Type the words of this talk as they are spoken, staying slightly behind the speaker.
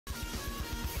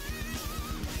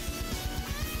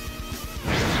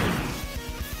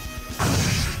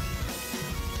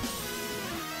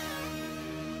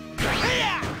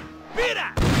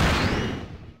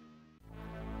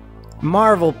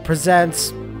Marvel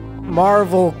presents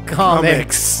Marvel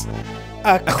Comics.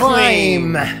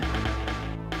 Acclaim.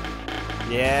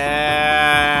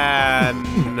 Yeah.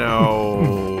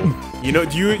 No. You know?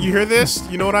 Do you hear this?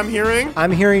 You know what I'm hearing?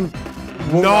 I'm hearing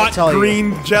not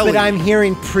green jelly. But I'm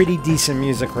hearing pretty decent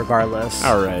music regardless.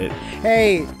 All right.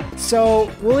 Hey,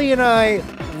 so Willie and I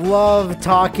love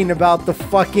talking about the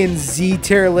fucking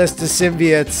Z-tier list of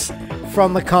symbiotes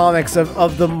from the comics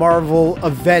of the Marvel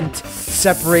event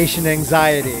Separation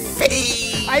Anxiety.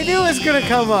 Phage. I knew it was gonna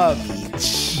come up.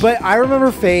 But I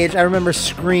remember Phage, I remember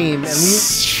Scream, and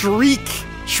Shrike.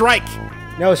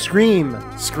 No, Scream.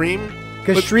 Scream?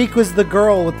 Because Shriek was the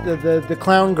girl with the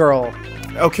clown girl.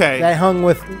 Okay. That hung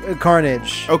with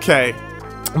Carnage. Okay.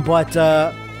 But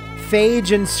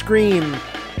Phage and Scream.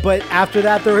 But after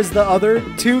that, there was the other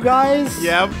two guys.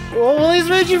 Yep. Oh, he's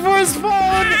reaching for his phone.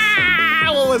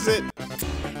 Ah, what was it?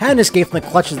 Had an escape from the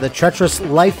clutches of the treacherous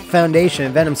Life Foundation,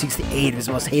 and Venom seeks the aid of his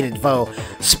most hated foe,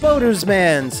 Spoder's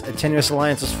Mans. A tenuous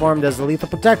alliance was formed as the Lethal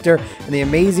Protector and the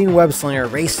amazing Web-Slinger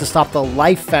race to stop the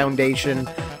Life Foundation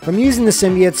from using the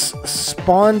symbiotes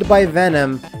spawned by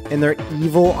Venom and their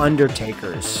evil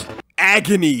Undertakers.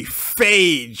 Agony,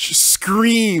 Phage,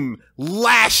 Scream,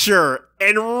 Lasher,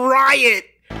 and Riot!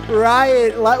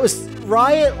 Riot,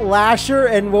 Lasher,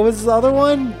 and what was the other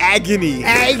one? Agony.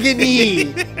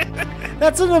 Agony!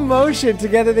 That's an emotion.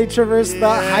 Together they traverse the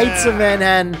heights of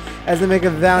Manhattan as they make a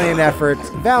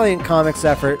valiant comics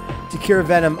effort to cure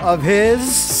Venom of his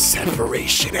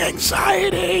Separation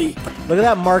Anxiety. Look at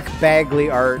that Mark Bagley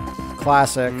art.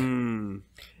 Classic.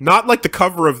 Not like the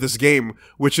cover of this game,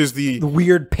 which is the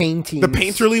weird painting. The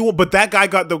painterly one, but that guy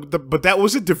got but that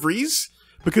was it DeVries?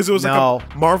 Because it was like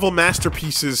a Marvel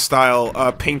Masterpieces style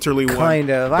painterly one.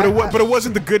 Kind of. But it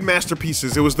wasn't the good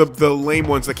masterpieces. It was the lame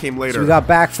ones that came later. So we got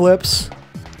backflips.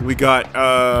 We got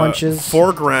punches.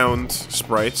 Foreground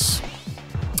sprites.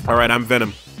 All right, I'm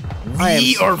Venom.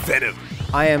 We are Venom.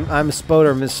 I'm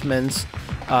Spoder, Miss Mins.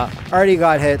 Already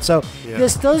got hit. So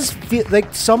this does feel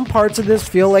like some parts of this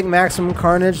feel like Maximum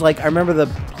Carnage. Like I remember the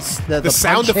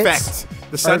sound effect.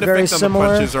 The sound effects on the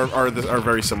punches are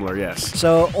very similar, yes.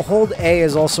 So hold A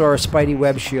is also our Spidey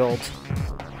web shield.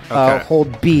 Okay.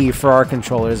 Hold B for our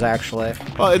controllers, actually.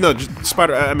 Well, no, just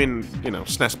I mean, you know,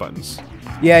 SNES buttons.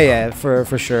 Yeah, for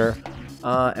sure.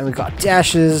 And we got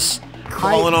dashes.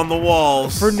 Crawling on the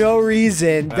walls. For no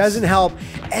reason. Doesn't help.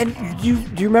 And do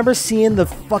you remember seeing the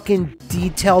fucking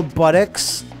detailed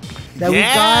buttocks that we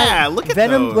got? Yeah, look at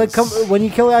Venom, those. like, when you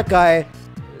kill that guy,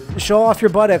 show off your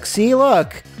buttocks. See,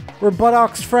 look. We're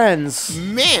buttocks friends.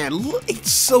 Man, look, it's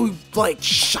so, like,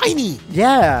 shiny.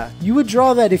 Yeah, you would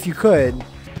draw that if you could.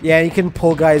 Yeah, you can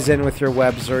pull guys in with your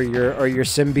webs or your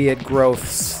symbiote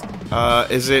growths.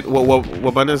 Is it,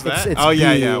 what button is that? It's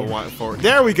yeah, one forward.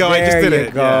 There we go, I just did it. There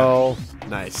you go. Yeah.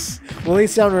 Nice. Well, you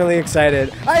sound really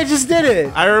excited. I just did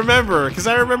it! I remember, because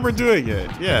I remember doing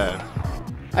it, yeah.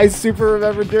 I super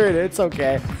remember doing it, it's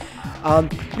okay.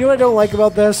 You know what I don't like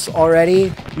about this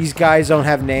already? These guys don't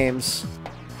have names.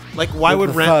 Like, why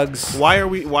would thugs? Why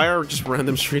are just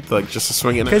random street thugs just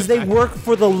swinging? Because they work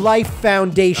for the Life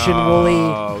Foundation, Wooly.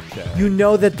 Okay. You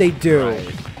know that they do.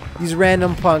 Right. These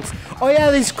random punks. Oh yeah,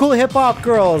 these cool hip hop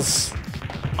girls.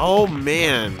 Oh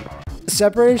man.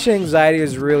 Separation Anxiety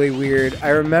is really weird.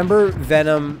 I remember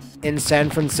Venom in San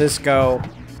Francisco,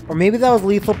 or maybe that was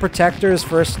Lethal Protector's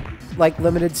first like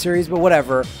limited series, but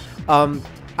whatever.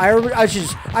 I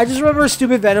just remember a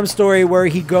stupid Venom story where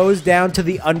he goes down to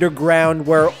the underground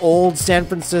where old San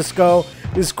Francisco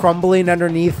is crumbling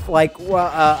underneath like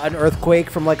an earthquake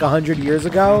from like 100 years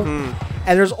ago.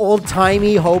 And there's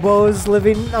old-timey hobos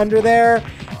living under there.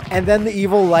 And then the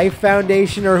evil Life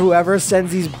Foundation or whoever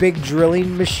sends these big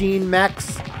drilling machine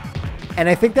mechs. And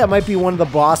I think that might be one of the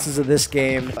bosses of this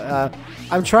game.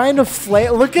 I'm trying to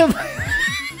flail. Look at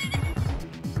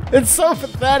it's so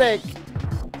pathetic.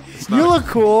 You look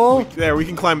cool. We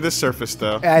can climb this surface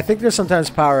though. Yeah, I think there's sometimes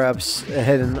power-ups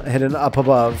hidden up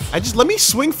above. Let me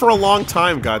swing for a long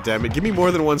time, goddammit. Give me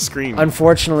more than one screen.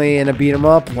 Unfortunately, in a beat 'em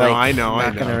up, no, I know.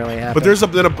 Not gonna really happen. But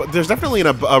there's definitely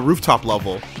a rooftop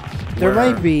level. There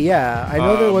might be, yeah. I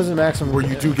know there was a maximum where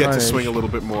you do get Carnage. to swing a little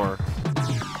bit more.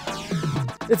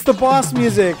 It's the boss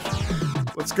music.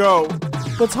 Let's go.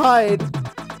 Let's hide.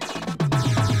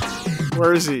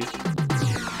 Where is he?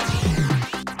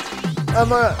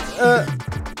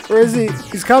 Where is he?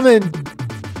 He's coming.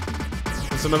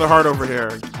 There's another heart over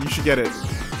here. You should get it.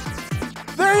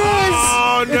 There he is!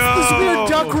 Oh, no! It's this weird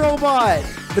duck robot.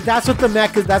 But that's what the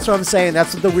mech is. That's what I'm saying.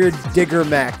 That's what the weird digger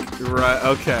mech. Right,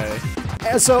 okay.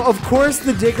 So, of course,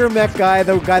 the digger mech guy,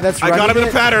 the guy that's running I got him in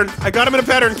a pattern. I got him in a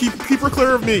pattern. Keep her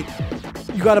clear of me.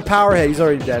 You got a power hit. He's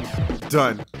already dead.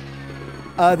 Done.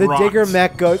 The rocked. Digger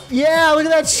mech goes, yeah, look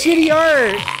at that shitty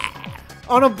art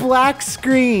on a black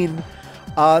screen.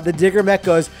 The Digger mech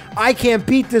goes, I can't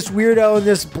beat this weirdo in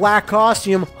this black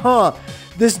costume, huh?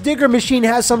 This Digger machine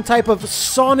has some type of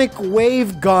sonic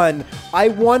wave gun. I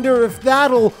wonder if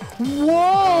that'll...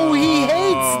 Whoa, he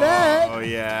hates that. Oh,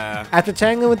 yeah. After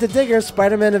tangling with the Digger,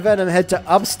 Spider-Man and Venom head to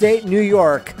upstate New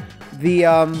York.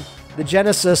 The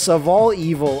genesis of all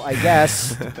evil, I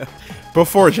guess.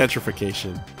 Before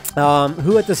gentrification.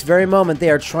 Who at this very moment, they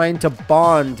are trying to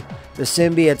bond the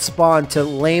symbiote Spawn to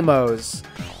lamos.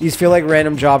 These feel like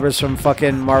random jobbers from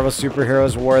fucking Marvel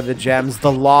Superheroes War of the Gems,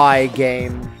 the Lie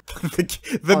game.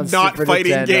 the not Super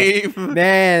fighting Nintendo. game.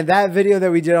 Man, that video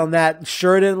that we did on that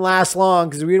sure didn't last long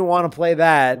because we didn't want to play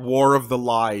that. War of the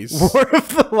Lies. War of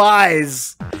the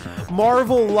Lies.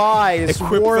 Marvel Lies.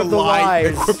 War of the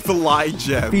Lies. Equip the Lie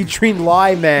gem. Featuring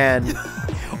Lie Man.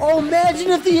 Oh, imagine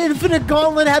if the Infinite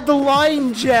Gauntlet had the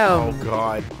lying gem. Oh,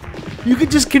 God. You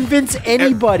could just convince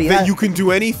anybody. That you can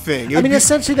do anything. I mean,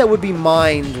 essentially that would be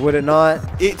mind, would it not?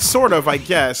 It's sort of, I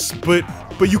guess, but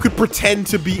you could pretend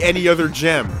to be any other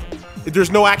gem.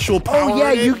 There's no actual power. Oh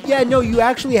yeah, you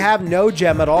actually have no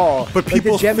gem at all. But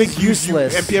people like, the gem think is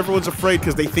useless. and everyone's afraid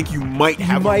because they think you might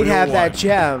have. You might have one. that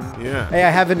gem. Yeah. Hey, I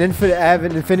have an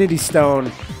Infinity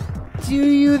Stone. Do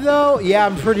you though? Yeah,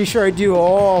 I'm pretty sure I do.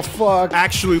 Oh fuck.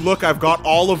 Actually, look, I've got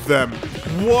all of them.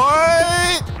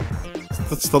 What?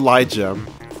 That's the Lie gem.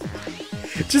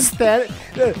 Just that.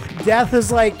 Death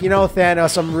is like, you know,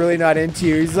 Thanos, I'm really not into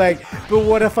you. He's like, but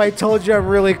what if I told you I'm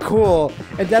really cool?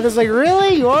 And Death is like,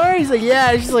 really? You are? He's like,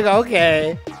 yeah. She's like,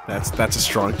 okay. That's a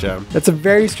strong gem. That's a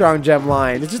very strong gem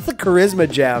line. It's just a charisma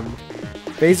gem.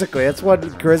 Basically, that's what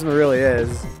charisma really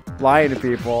is. Lying to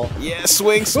people. Yeah,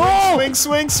 swing, swing, Oh! swing,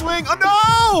 swing, swing. Oh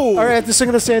no! All right, I have to sing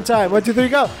at the same time. 1, 2, 3,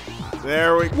 go.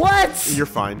 There we go. What? You're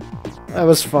fine. That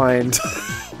was fine.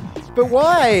 But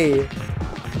why?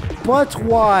 But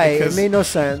why? Because it made no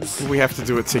sense. We have to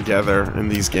do it together in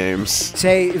these games.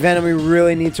 Say, Venom, we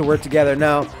really need to work together.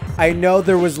 Now, I know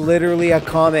there was literally a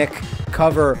comic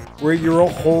cover where you're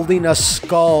holding a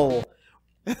skull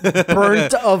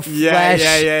burnt of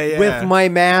flesh with my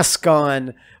mask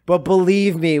on. But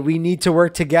believe me, we need to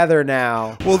work together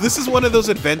now. Well, this is one of those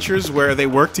adventures where they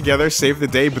work together, save the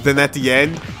day, but then at the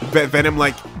end, Venom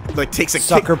like takes a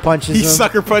sucker punches him. He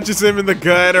sucker punches him in the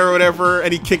gut or whatever,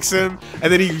 and he kicks him,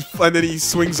 and then he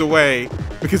swings away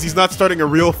because he's not starting a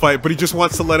real fight, but he just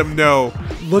wants to let him know.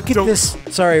 Look at this.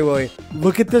 Sorry, Willie.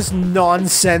 Look at this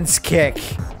nonsense kick.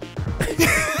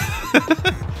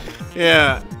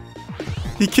 Yeah,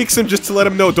 he kicks him just to let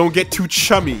him know. Don't get too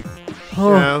chummy. Huh.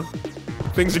 You know?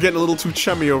 Things are getting a little too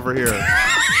chummy over here.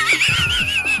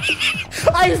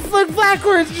 I flipped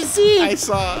backwards. You see? I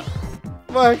saw.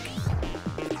 Fuck.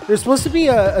 There's supposed to be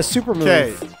a super move.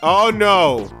 Okay. Oh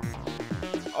no.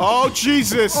 Oh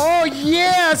Jesus. Oh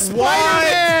yeah,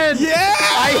 Spider-Man! Yeah.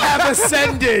 I have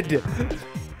ascended.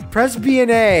 Press B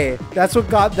and A. That's what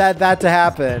got that to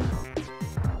happen.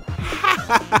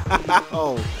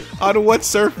 Oh. On what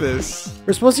surface?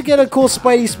 We're supposed to get a cool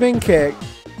Spidey spin kick.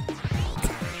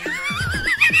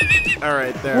 All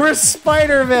right, there. We're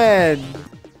Spider-Man.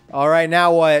 All right,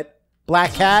 now what?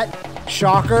 Black Cat,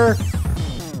 Shocker,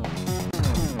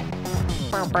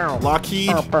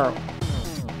 Lockheed.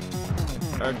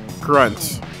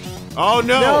 Grunt. Oh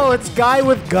no! No, it's guy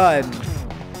with gun.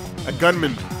 A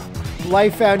gunman.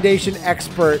 Life Foundation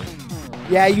expert.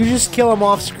 Yeah, you just kill him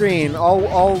off screen.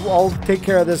 I'll take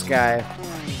care of this guy.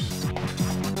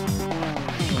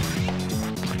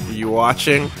 Are you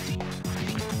watching?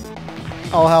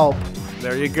 I'll help.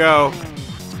 There you go.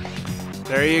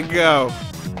 There you go.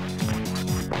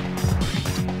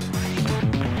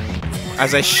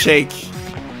 As I shake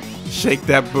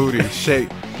that booty, shake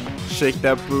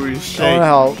that booty, shake.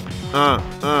 I'll help. I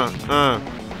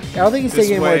I don't think he's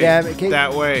taking any more damage.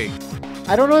 That way.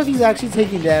 I don't know if he's actually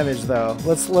taking damage though.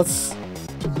 Let's.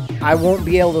 I won't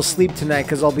be able to sleep tonight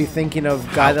because I'll be thinking of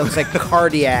a guy that looks like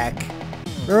Cardiac.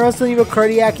 Remember I was telling you about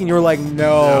Cardiac and you were like,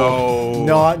 no,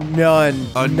 none,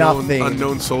 nothing.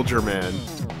 Unknown Soldier Man.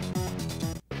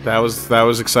 That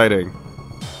was exciting.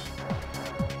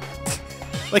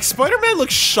 Like Spider-Man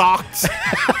looks shocked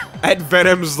at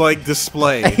Venom's like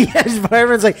display. Yeah,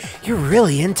 Spider-Man's like, you're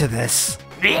really into this.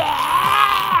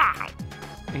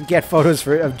 And get photos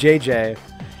of JJ.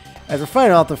 After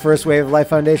fighting off the first wave of Life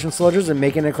Foundation soldiers and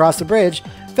making it across the bridge,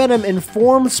 Venom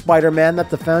informs Spider-Man that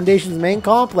the Foundation's main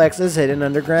complex is hidden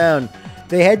underground.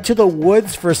 They head to the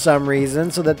woods for some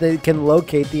reason so that they can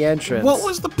locate the entrance. What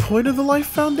was the point of the Life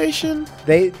Foundation?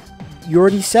 You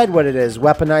already said what it is,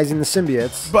 weaponizing the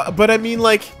symbiotes. But I mean,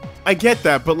 like, I get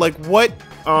that, but like, what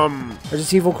There's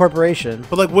this evil corporation.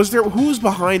 But like, who was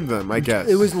behind them? I guess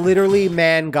It was literally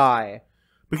Man Guy.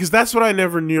 because that's what I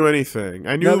never knew anything.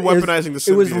 I knew weaponizing the symbiotes.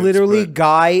 It was literally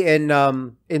Guy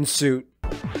in suit.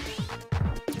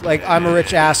 Like, I'm a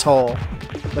rich asshole.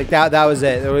 Like that was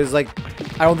it. It was like,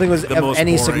 I don't think it was of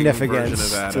any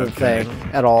significance to the thing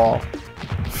at all.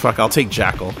 Fuck, I'll take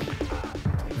Jackal.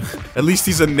 At least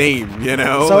he's a name, you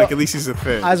know? So, like, at least he's a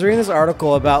thing. I was reading this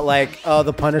article about, like,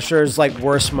 the Punisher's, like,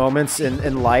 worst moments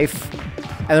in life.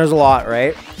 And there's a lot,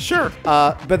 right? Sure.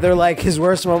 But they're like, his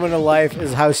worst moment in life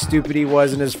is how stupid he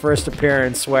was in his first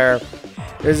appearance, where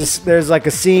there's like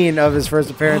a scene of his first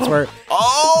appearance where...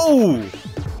 Oh!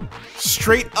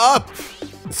 Straight up!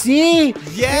 See?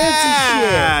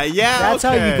 Yeah! Yeah, That's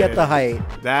how you get the height.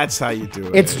 That's how you do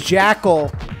it. It's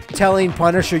Jackal telling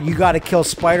Punisher, you gotta kill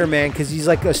Spider-Man because he's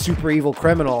like a super evil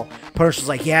criminal. Punisher's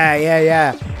like,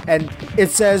 yeah. And it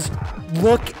says,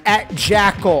 look at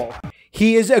Jackal.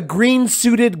 He is a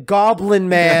green-suited goblin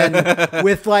man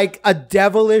with like a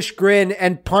devilish grin,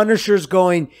 and Punisher's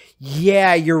going,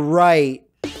 yeah, you're right.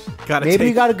 Maybe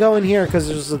you gotta go in here because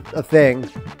there's a thing.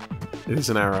 It is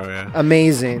an arrow, yeah.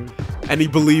 Amazing. And he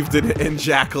believed in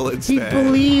Jackal instead. He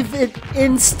believed it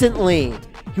instantly.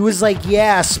 He was like,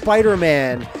 yeah,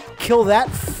 Spider-Man. Kill that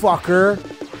fucker.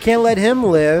 Can't let him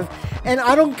live. And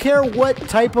I don't care what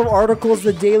type of articles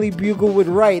the Daily Bugle would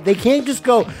write. They can't just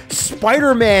go,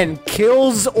 Spider-Man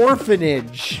kills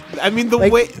orphanage. I mean, the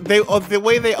way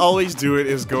they always do it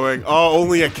is going, oh,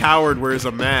 only a coward wears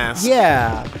a mask.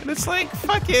 Yeah. And it's like,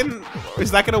 fucking, is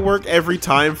that going to work every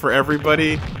time for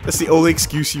everybody? That's the only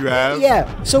excuse you have?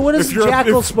 Yeah. So what is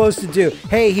Jackal supposed to do?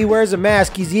 Hey, he wears a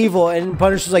mask. He's evil. And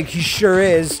Punisher's like, he sure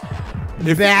is.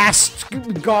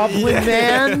 Masked goblin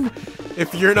man.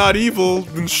 If you're not evil,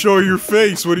 then show your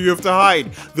face. What do you have to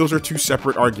hide? Those are two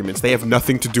separate arguments. They have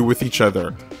nothing to do with each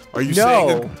other. Are you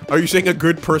saying a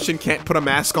good person can't put a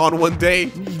mask on one day?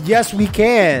 Yes, we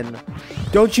can.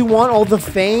 Don't you want all the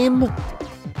fame?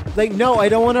 Like, no, I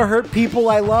don't want to hurt people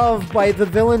I love by the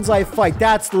villains I fight.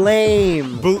 That's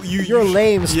lame. But you're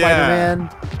lame, Spider-Man.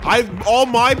 All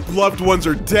my loved ones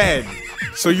are dead.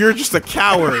 So you're just a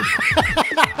coward.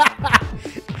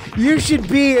 You should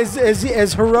be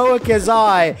as heroic as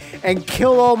I and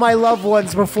kill all my loved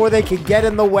ones before they can get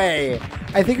in the way.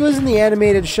 I think it was in the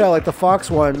animated show, like the Fox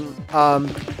one,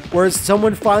 where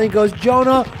someone finally goes,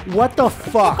 Jonah, what the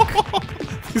fuck?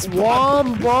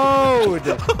 Womboed.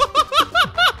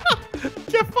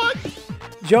 Get fucked.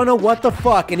 Jonah, what the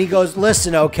fuck? And he goes,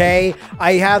 listen, okay?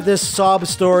 I have this sob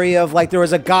story of, like, there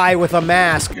was a guy with a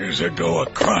mask. Years ago, a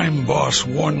crime boss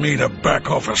warned me to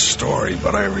back off a story,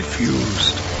 but I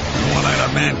refused. And one night,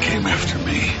 a man came after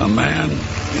me. A man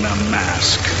in a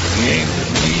mask. He aimed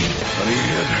at me, but he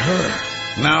hit her.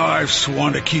 Now I've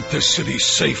sworn to keep this city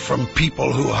safe from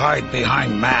people who hide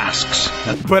behind masks.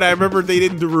 But I remember they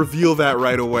didn't reveal that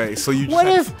right away, so you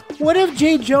just What if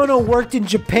J. Jonah worked in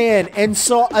Japan and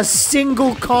saw a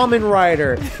single Kamen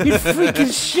Rider? He'd freak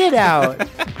his shit out.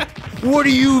 What are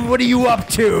you up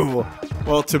to?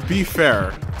 Well, to be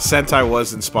fair, Sentai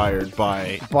was inspired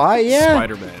by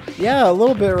Spider-Man. Yeah, a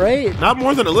little bit, right? Not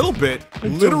more than a little bit.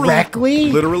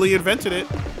 Literally invented it.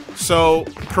 So,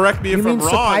 correct me if I'm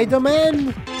wrong.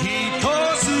 Spider-Man?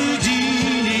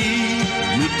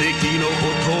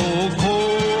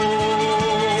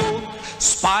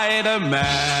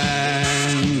 Spider-Man.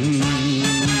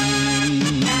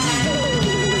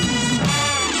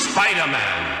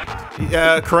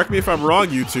 Spider-Man. Correct me if I'm wrong,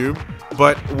 YouTube,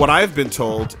 but what I've been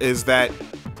told is that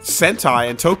Sentai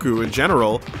and Toku in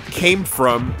general came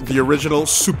from the original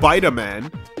Spider-Man,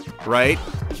 right?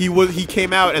 He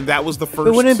came out and that was the first.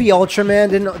 But wouldn't it be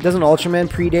Ultraman? Doesn't Ultraman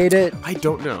predate it? I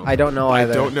don't know. I don't know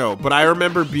either. I don't know, but I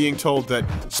remember being told that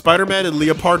Spider-Man and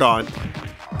Leopardon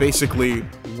basically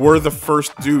were the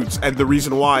first dudes, and the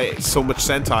reason why so much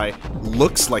Sentai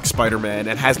looks like Spider-Man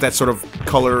and has that sort of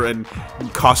color and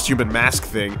costume and mask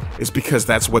thing is because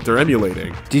that's what they're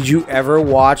emulating. Did you ever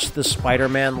watch the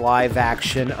Spider-Man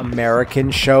live-action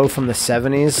American show from the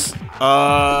 70s?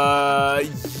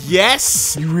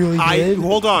 Yes. You really did?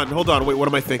 Hold on. Wait, what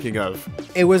am I thinking of?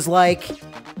 It was like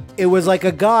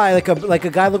a guy, like a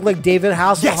guy looked like David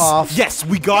Hasselhoff. Yes,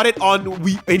 we got it in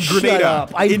Grenada. Shut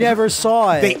up. I never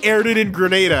saw it. They aired it in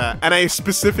Grenada, and I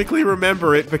specifically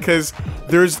remember it because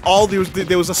there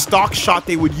was a stock shot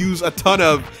they would use a ton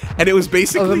of, and it was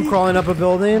basically of him crawling up a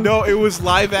building. No, it was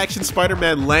live action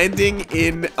Spider-Man landing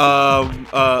in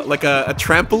like a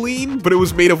trampoline, but it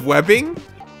was made of webbing.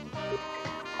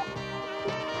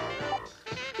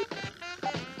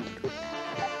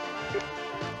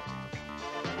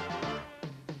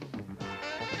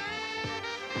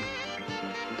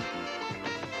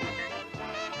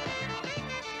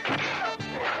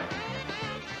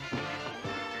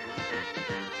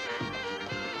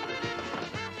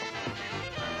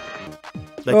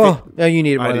 Like Oh, no, you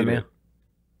need more I than need me.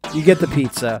 it. You get the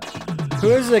pizza. Who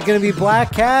is it? Gonna be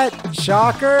Black Cat?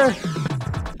 Shocker?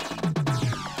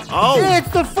 Oh, It's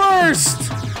the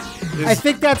first! I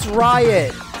think that's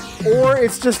Riot. Or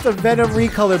it's just a Venom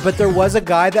recolor, but there was a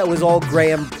guy that was all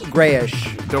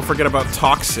grayish. don't forget about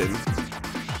Toxin.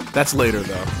 That's later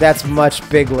though. That's much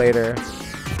big later.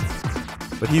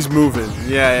 But he's moving.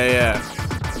 Yeah.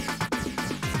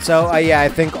 So yeah, I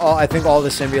think all the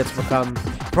symbiotes become.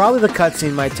 Probably the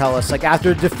cutscene might tell us, like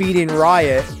after defeating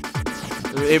Riot.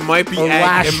 It might be Or it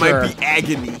might Lasher. be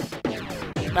Agony.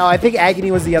 No, I think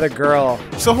Agony was the other girl.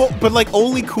 So, but like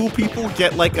only cool people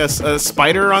get like a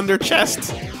spider on their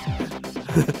chest.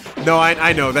 No,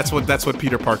 I know that's what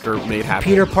Peter Parker made happen.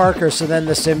 Peter Parker. So then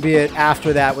the symbiote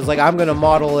after that was like, I'm gonna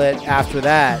model it after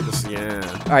that.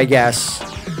 Yeah. I guess.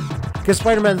 Because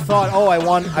Spider-Man thought, oh, I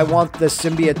want the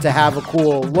symbiote to have a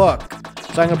cool look,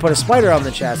 so I'm gonna put a spider on the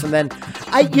chest, and then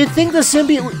you'd think the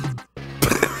symbiote.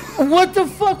 What the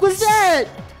fuck was that?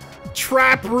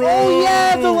 Trap room. Oh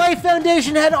yeah, the Life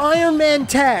Foundation had Iron Man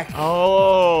tech.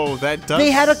 Oh, that does.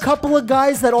 They had a couple of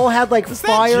guys that all had like Is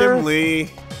fire. that Jim Lee?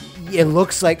 It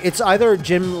looks like it's either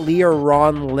Jim Lee or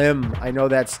Ron Lim. I know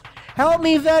that's. Help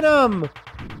me, Venom!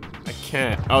 I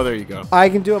can't. Oh, there you go. I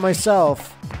can do it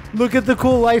myself. Look at the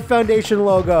cool Life Foundation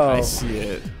logo. I see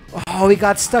it. Oh, we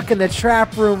got stuck in the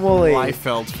trap room, Wooly.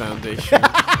 Liefeld Foundation.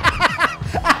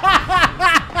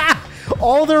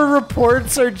 All their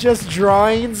reports are just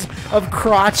drawings of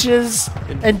crotches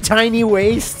and tiny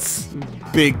waists.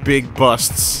 Big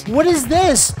busts. What is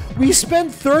this? We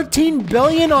spent 13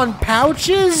 billion on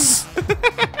pouches?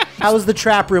 How was the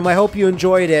trap room? I hope you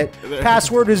enjoyed it.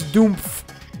 Password is Doomph.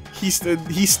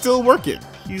 He's still working.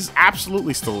 He's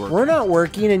absolutely still working. We're not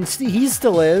working, and he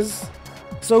still is.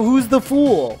 So who's the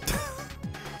fool?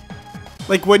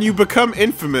 Like when you become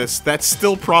infamous, that's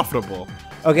still profitable.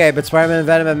 Okay, but Spider-Man and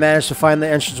Venom have managed to find the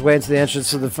entranceway into the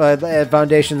entrance of the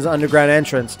Foundation's underground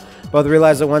entrance. Both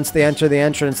realize that once they enter the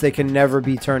entrance, they can never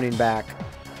be turning back.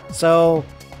 So,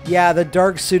 yeah, the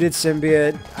dark-suited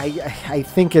symbiote, I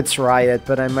think it's Riot,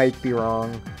 but I might be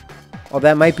wrong. Well,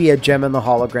 that might be a Gem in the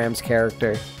Holograms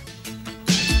character.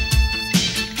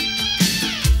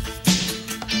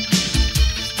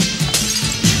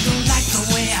 Don't like the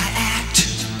way I act.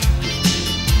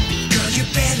 Girl, you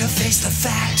better face the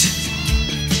fact.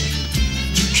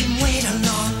 You can wait a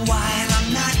long while.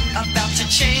 I'm not about to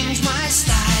change my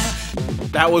style.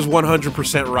 That was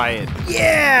 100% Riot.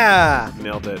 Yeah!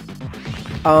 Nailed it.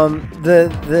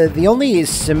 The only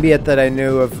symbiote that I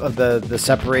knew of the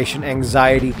separation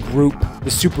anxiety group,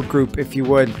 the super group, if you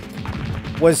would,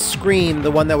 was Scream, the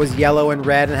one that was yellow and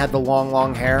red and had the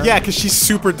long hair. Yeah, because she's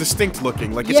super distinct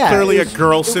looking. Like, it's Yeah, clearly it was- a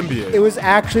girl symbiote. It was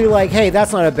actually like, hey,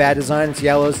 that's not a bad design. It's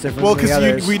yellow. It's different well, from the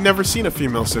others. because we'd never seen a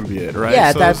female symbiote, right?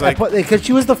 Yeah, So it was like, because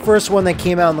she was the first one that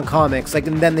came out in the comics, like,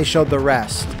 and then they showed the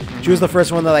rest. She was the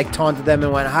first one that like taunted them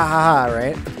and went ha ha ha,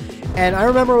 right? And I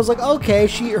remember I was like, okay,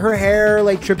 her hair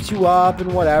like trips you up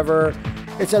and whatever.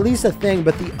 It's at least a thing.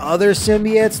 But the other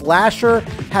symbiotes, Lasher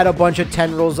had a bunch of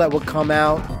tendrils that would come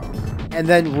out, and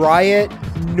then Riot,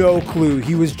 no clue.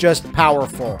 He was just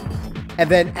powerful. And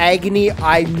then Agony,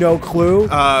 no clue.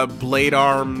 blade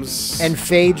arms. And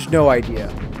Phage, no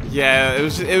idea. Yeah, it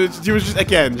was just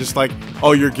again just like,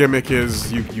 oh, your gimmick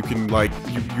is you can like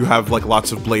you have like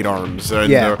lots of blade arms and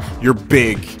you're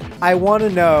big. I want to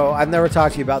know, I've never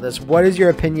talked to you about this. What is your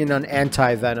opinion on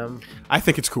Anti-Venom? I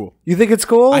think it's cool. You think it's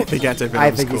cool? I think Anti-Venom I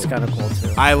is think cool. he's kind of cool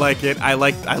too. I like it. I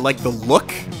like the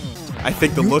look. I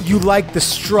think the look. You like the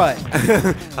strut.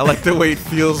 I like the way it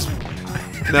feels.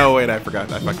 No, wait, I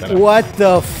forgot. I fucked that up. What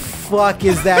the fuck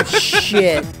is that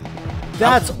shit?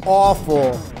 That's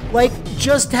awful. Like,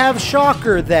 just have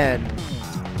Shocker then.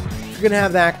 You're gonna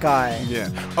have that guy. Yeah.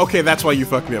 Okay, that's why you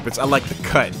fucked me up. I like the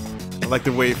cut. I like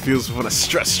the way it feels when I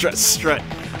strut.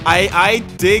 I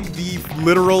dig the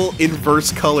literal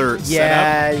inverse color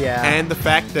setup. Yeah. And the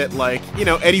fact that, like, you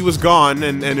know, Eddie was gone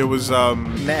and it was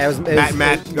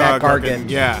Matt Gargan.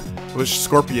 Yeah. It was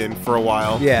Scorpion for a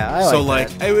while. Yeah, I so like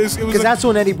like that. it was Because that's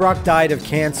when Eddie Brock died of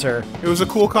cancer, it was a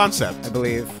cool concept. I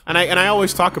believe. And I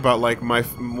always talk about like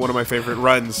one of my favorite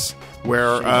runs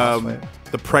where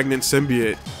the pregnant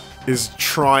symbiote is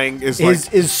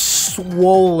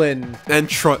swollen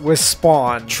and with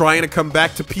Spawn. trying to come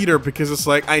back to Peter because it's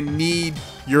like, I need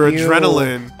your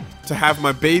adrenaline to have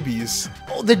my babies.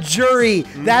 Oh, the Jury.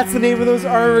 That's the name of those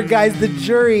armor guys. The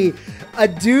Jury. A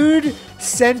dude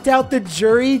sent out the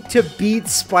Jury to beat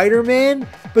Spider-Man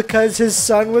because his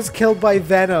son was killed by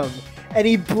Venom, and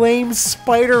he blames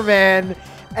Spider-Man.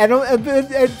 And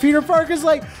Peter Parker's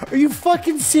like, "Are you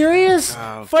fucking serious?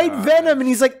 Oh, Fight God. Venom!" And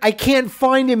he's like, "I can't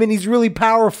find him, and he's really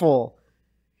powerful."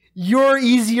 you're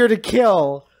easier to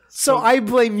kill. So I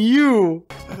blame you.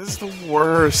 That is the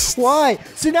worst. Why?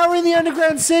 So now we're in the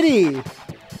underground city.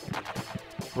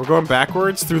 We're going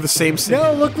backwards through the same city.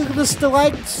 No, look at the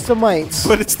stalagmites.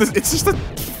 But it's just a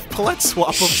palette swap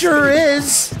of Sure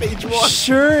is. Stage 1.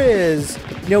 Sure is.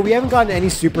 No, we haven't gotten any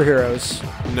superheroes.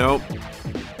 Nope.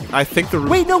 I think the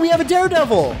Wait, no, we have a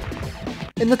Daredevil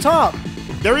in the top.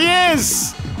 There he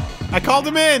is! I called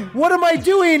him in! What am I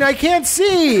doing? I can't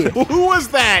see. Who was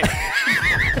that?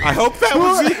 I hope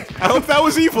that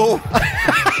was evil.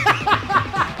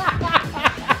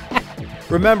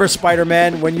 Remember,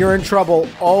 Spider-Man, when you're in trouble,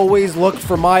 always look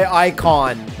for my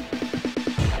icon.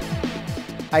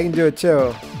 I can do it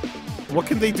too. What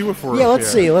can they do it for? Yeah, let's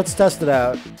see. Let's test it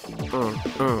out. What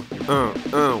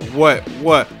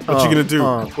you gonna do?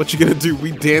 What you gonna do?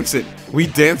 We dance it. We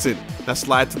dance it. Now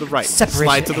slide to the right. Separation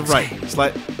Slide to the right. anxiety.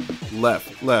 Slide.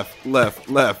 Left.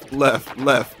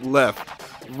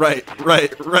 Right.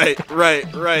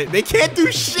 They can't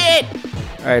do shit.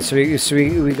 All right, so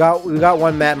we got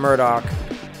one Matt Murdock.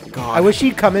 God. I wish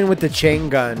he'd come in with the chain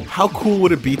gun. How cool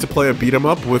would it be to play a beat 'em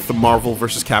up with the Marvel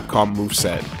vs. Capcom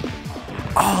moveset?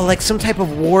 Oh, like some type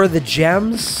of War of the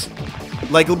Gems?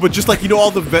 Like, but just like, you know, all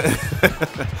the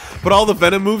but all the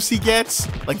Venom moves he gets,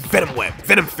 like Venom Web,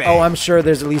 Venom Fang. Oh, I'm sure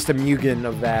there's at least a Mugen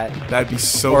of that. That'd be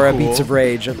so Or cool. a Beats of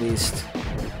Rage, at least.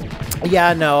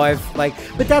 Yeah, no,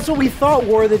 but that's what we thought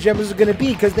War of the Gems was gonna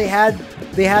be, because they had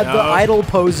the idle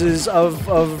poses of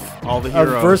all the of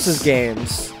heroes. versus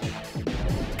games.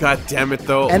 God damn it,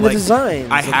 though. And like, the designs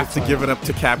I of have the to give it up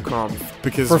to Capcom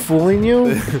because For fooling you?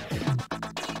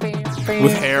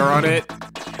 with hair on it.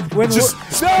 When Just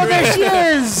no, there she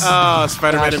is! Oh,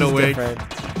 Spider-Man Gosh, in a she's wig. different.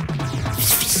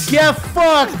 Get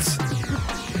fucked!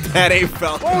 That ain't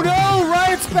felt. Oh no,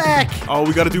 Riot's back! Oh,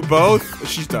 we gotta do both?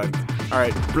 She's done.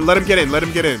 Alright, let him get in,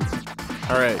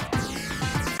 Alright.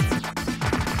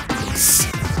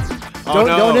 Oh,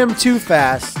 no. Don't him too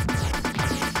fast.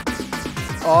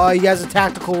 Oh, he has a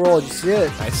tactical roll. Did you see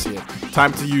it? I see it.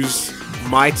 Time to use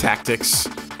my tactics.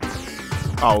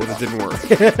 Oh, that didn't work.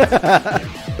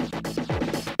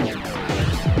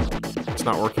 It's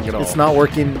not working at all. It's not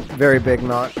working. Very big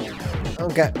not.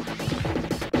 Okay.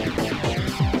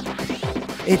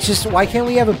 It's just, why can't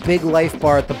we have a big life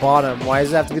bar at the bottom? Why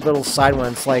does it have to be the little side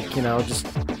one? It's like, you know, just...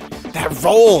 That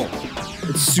roll!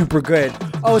 It's super good.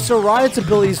 Oh, so Riot's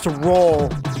ability is to roll.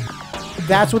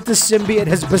 That's what the symbiote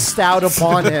has bestowed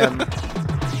upon him.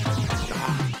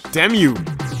 Damn you!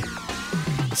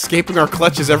 Escaping our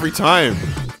clutches every time.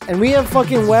 And we have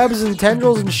fucking webs and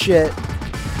tendrils and shit.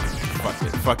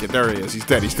 Fuck it, there he is. He's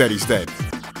dead.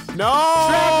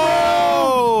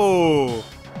 No!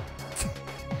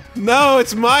 No,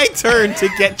 it's my turn to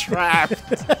get trapped.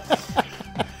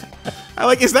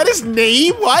 Is that his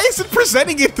name? Why is it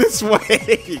presenting it this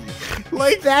way?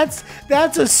 Like, That's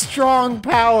a strong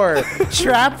power.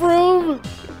 Trap room?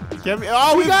 get me.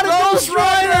 Oh, We got a Ghost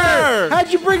Rider!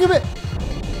 How'd you bring him in?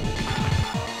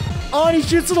 Oh, and he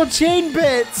shoots little chain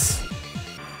bits.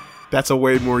 That's a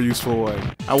way more useful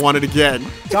one. I want it again.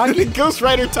 Doggy- Ghost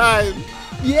Rider time.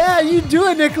 Yeah, you do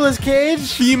it, Nicolas Cage.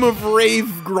 Theme of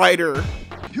Rave Rider.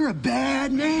 You're a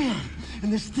bad man.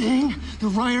 And this thing, the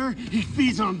Rider, he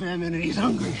feeds on Batman and he's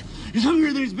hungry. He's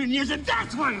hungrier than he's been in years, and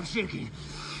that's why I'm shaking.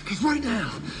 Because right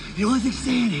now, the only thing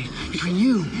standing between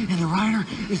you and the Rider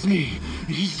is me.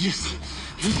 And he's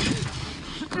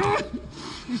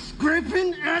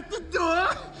scraping at the door.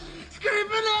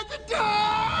 Scraping at the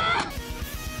door.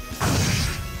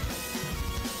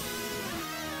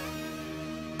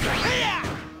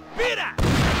 Mira!